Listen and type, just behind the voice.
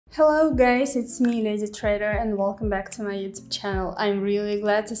Hello guys, it's me Lady Trader and welcome back to my YouTube channel. I'm really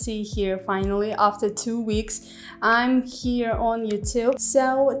glad to see you here finally after 2 weeks. I'm here on YouTube.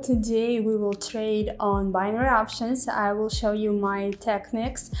 So today we will trade on binary options. I will show you my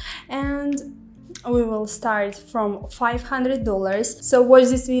techniques and we will start from $500. So watch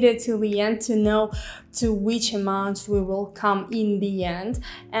this video till the end to know to which amount we will come in the end.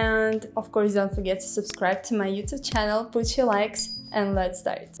 And of course, don't forget to subscribe to my YouTube channel, put your likes, and let's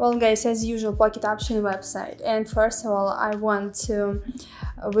start. Well guys, as usual, pocket option website. And first of all, I want to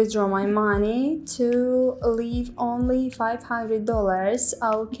withdraw my money to leave only $500.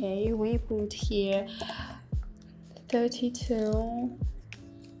 Okay, we put here 32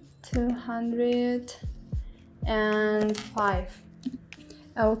 205.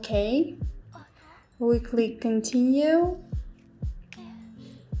 Okay, we click continue.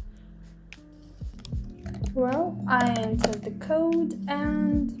 Well, I entered the code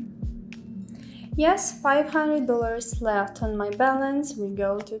and yes, $500 left on my balance. We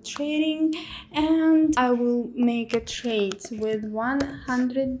go to trading and I will make a trade with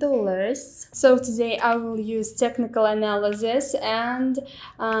 $100. So today I will use technical analysis and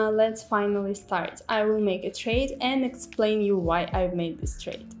let's finally start. I will make a trade and explain you why I've made this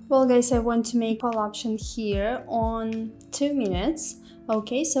trade. Well guys, I want to make call option here on 2 minutes.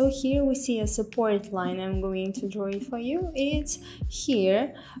 Okay, so here we see a support line. I'm going to draw it for you. It's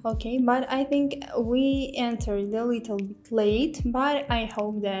here. Okay, but I think we entered a little bit late, but I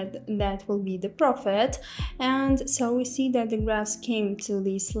hope that that will be the profit. And so we see that the graphs came to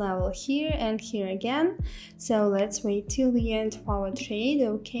this level here and here again. So let's wait till the end of our trade.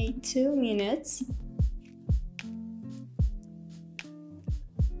 Okay, 2 minutes.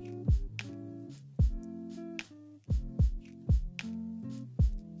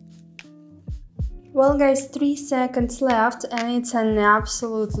 Well guys, 3 seconds left and it's an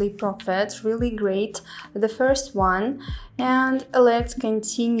absolutely profit, really great, the first one, and let's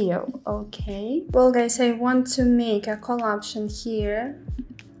continue. Okay, well guys, I want to make a call option here,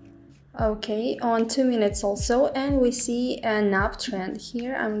 okay, on 2 minutes also, and we see an uptrend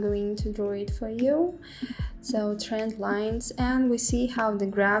here. I'm going to draw it for you. So trend lines, and we see how the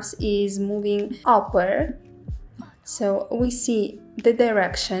graphs is moving upward. So we see the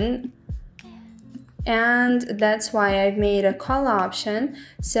direction, and that's why I've made a call option.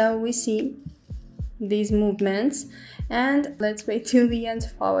 So we see these movements, and let's wait till the end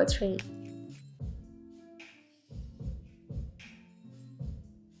of our trade.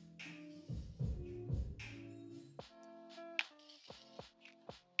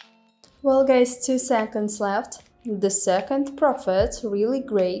 Well guys, 2 seconds left. The second profit, really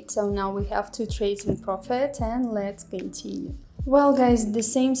great. So now we have 2 trades in profit and let's continue. Well guys, the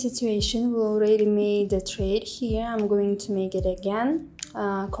same situation, we already made the trade here. I'm going to make it again,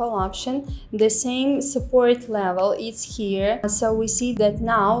 call option. The same support level is here. So we see that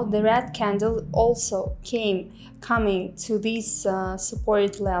now the red candle also coming to this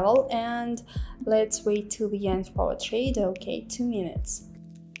support level, and let's wait till the end of our trade. Okay, 2 minutes.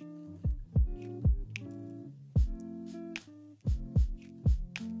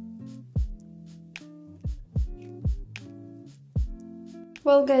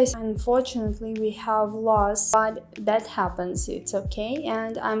 Well guys, unfortunately we have lost, but that happens, it's okay,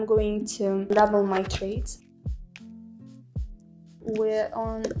 and I'm going to double my trades. We're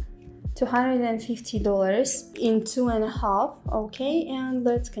on $250 in 2.5, okay, and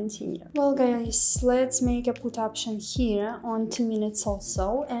let's continue. Well guys, let's make a put option here on 2 minutes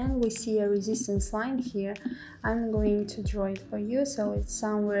also, and we see a resistance line here. I'm going to draw it for you, so it's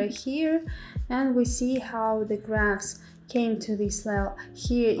somewhere here, and we see how the graphs came to this level.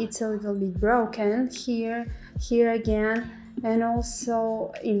 Here it's a little bit broken, here again, and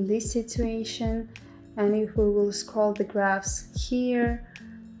also in this situation. And if we will scroll the graphs here,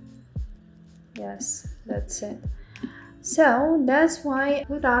 yes, that's it. So that's why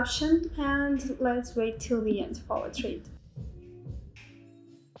put option, and let's wait till the end of our trade.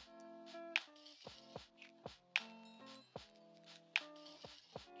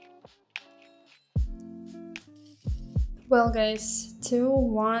 Well guys,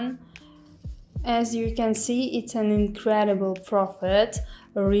 2-1, as you can see, it's an incredible profit,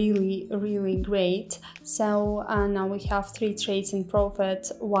 really great. So now we have 3 trades in profit,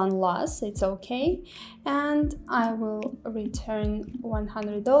 1 loss, it's okay, and I will return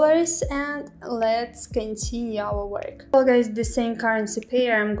 $100 and let's continue our work. Well guys, the same currency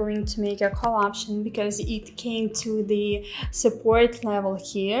pair, I'm going to make a call option because it came to the support level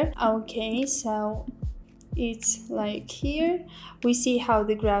here. Okay, so it's like here. We see how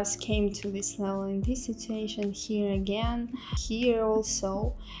the graphs came to this level in this situation, here again, here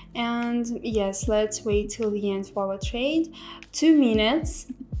also. And yes, let's wait till the end for our trade. 2 minutes.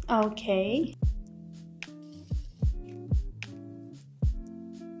 Okay.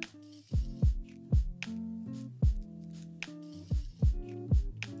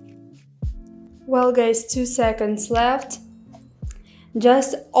 Well guys, 2 seconds left.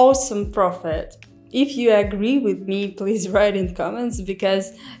 Just awesome profit. If you agree with me, please write in comments,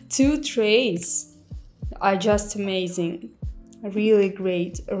 because 2 trades are just amazing. Really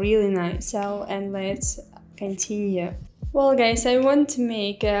great, really nice. So, and let's continue. Well guys, I want to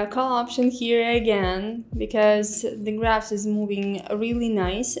make a call option here again because the graph is moving really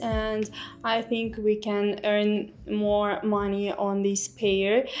nice and I think we can earn more money on this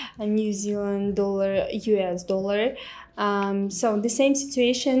pair, a New Zealand dollar, US dollar. So the same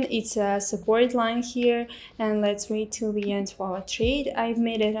situation, it's a support line here, and let's wait till the end for our trade. I've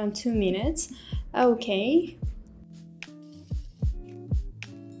made it on 2 minutes. Okay.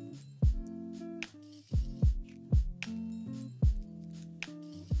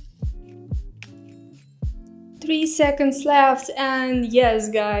 Three seconds left, and yes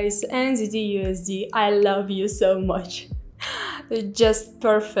guys, NZD USD, I love you so much. Just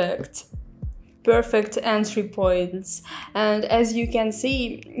perfect entry points. And as you can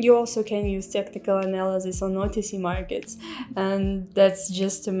see, you also can use technical analysis on OTC markets, and that's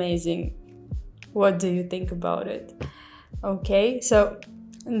just amazing. What do you think about it? Okay, so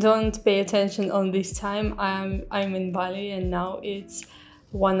don't pay attention on this time. I'm in Bali and now it's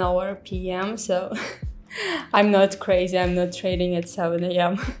 1 hour PM, so I'm not crazy, I'm not trading at 7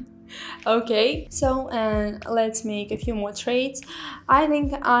 a.m. Okay, so let's make a few more trades. I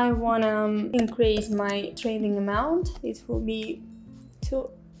think I wanna increase my trading amount. It will be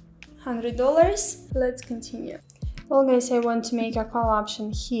 $200. Let's continue. Well guys, I want to make a call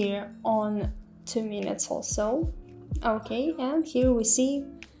option here on 2 minutes also. Okay, and here we see,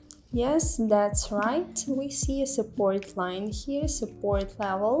 yes, that's right, we see a support line here, support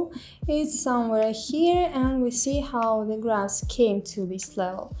level. It's somewhere here, and we see how the graphs came to this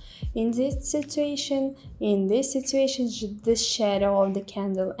level. In this situation, the shadow of the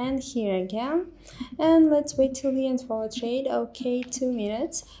candle, and here again. And let's wait till the end for our trade. Okay, 2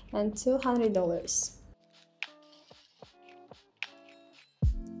 minutes and $200.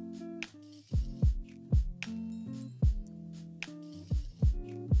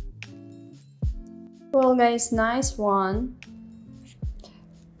 Well guys, nice one.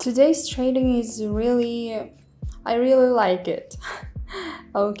 Today's trading is really, I really like it.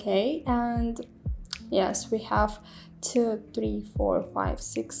 Okay, and yes, we have 2, 3, 4, 5,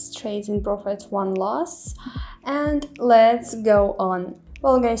 6 trades in profit, 1 loss. And let's go on.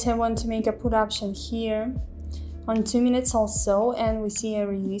 Well guys, I want to make a put option here on 2 minutes also, and we see a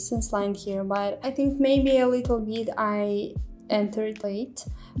resistance line here, but I think maybe a little bit I entered late,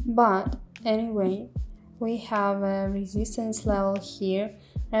 but anyway, we have a resistance level here,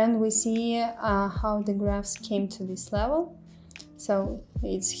 and we see how the graphs came to this level. So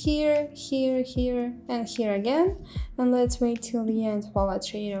it's here, here, here, and here again. And let's wait till the end for our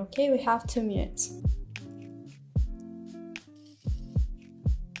trade. Okay, we have 2 minutes.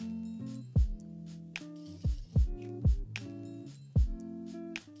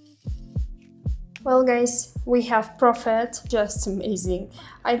 Well guys, we have profit, just amazing.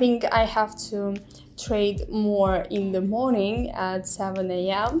 I think I have to trade more in the morning at 7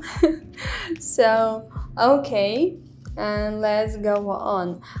 a.m. So, okay, and let's go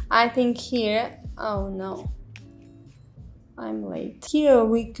on. I think here, oh no, I'm late. Here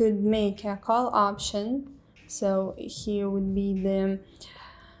we could make a call option. So here would be the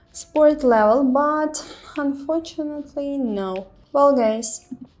support level, but unfortunately no. Well guys,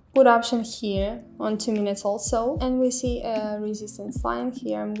 put option here on 2 minutes also, and we see a resistance line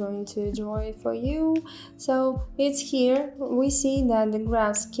here. I'm going to draw it for you. So it's here. We see that the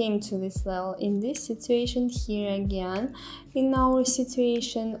graphs came to this level in this situation, here again in our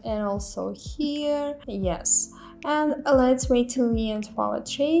situation, and also here. Yes, and let's wait till the end for our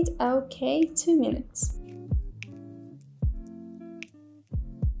trade. Okay, 2 minutes.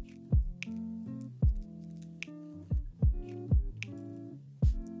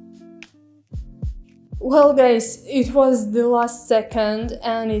 Well guys, it was the last second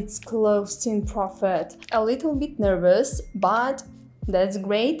and it's closed in profit. A little bit nervous, but that's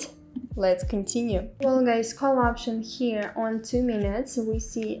great. Let's continue. Well guys, call option here on 2 minutes. We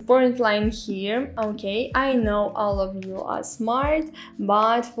see support line here. Okay, I know all of you are smart,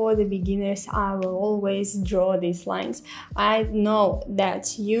 but for the beginners I will always draw these lines. I know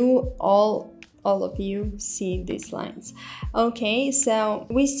that you all all of you see these lines. Okay, so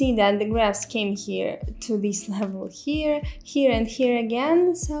we see that the graphs came here to this level here, here, and here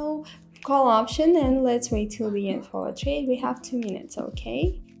again. So call option, and let's wait till the end for a trade. We have 2 minutes.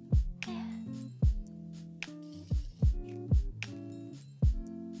 Okay.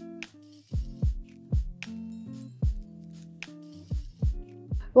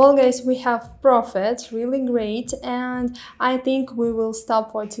 Well guys, we have profit, really great, and I think we will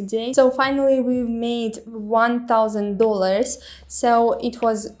stop for today. So finally we made $1,000, so it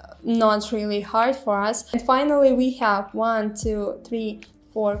was not really hard for us. And finally we have 1, 2, 3,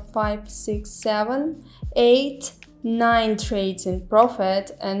 4, 5, 6, 7, 8, 9 trades in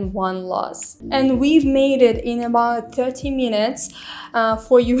profit and 1 loss. And we've made it in about 30 minutes.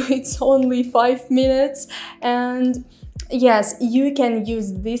 For you it's only 5 minutes. And yes, you can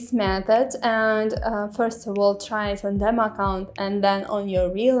use this method, and first of all try it on demo account and then on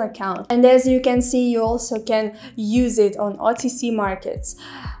your real account. And as you can see, you also can use it on OTC markets.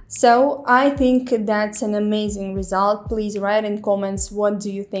 So I think that's an amazing result. Please write in comments what do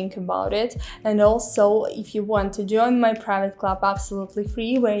you think about it. And also, if you want to join my private club absolutely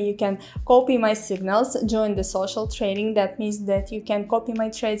free, where you can copy my signals, join the social trading. That means that you can copy my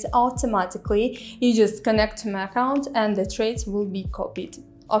trades automatically. You just connect to my account and the trades will be copied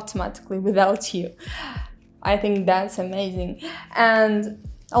automatically without you. I think that's amazing. And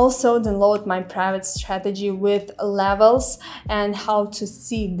also download my private strategy with levels and how to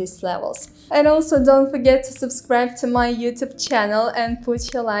see these levels. And also don't forget to subscribe to my YouTube channel and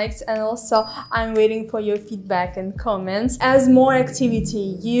put your likes, and also I'm waiting for your feedback and comments. As more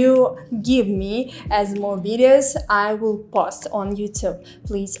activity you give me, as more videos I will post on YouTube.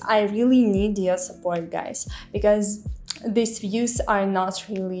 Please, I really need your support guys, because these views are not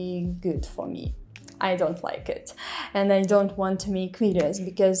really good for me. I don't like it, and I don't want to make videos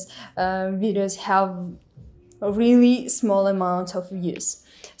because videos have a really small amount of views.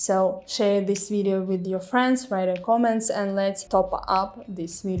 So share this video with your friends, write in comments, and let's top up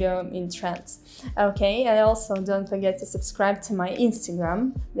this video in trends. Okay, and also don't forget to subscribe to my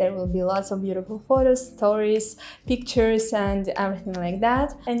Instagram. There will be lots of beautiful photos, stories, pictures, and everything like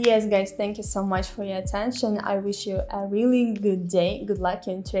that. And yes guys, thank you so much for your attention. I wish you a really good day, good luck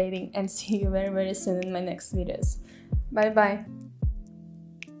in trading, and see you very soon in my next videos. Bye bye.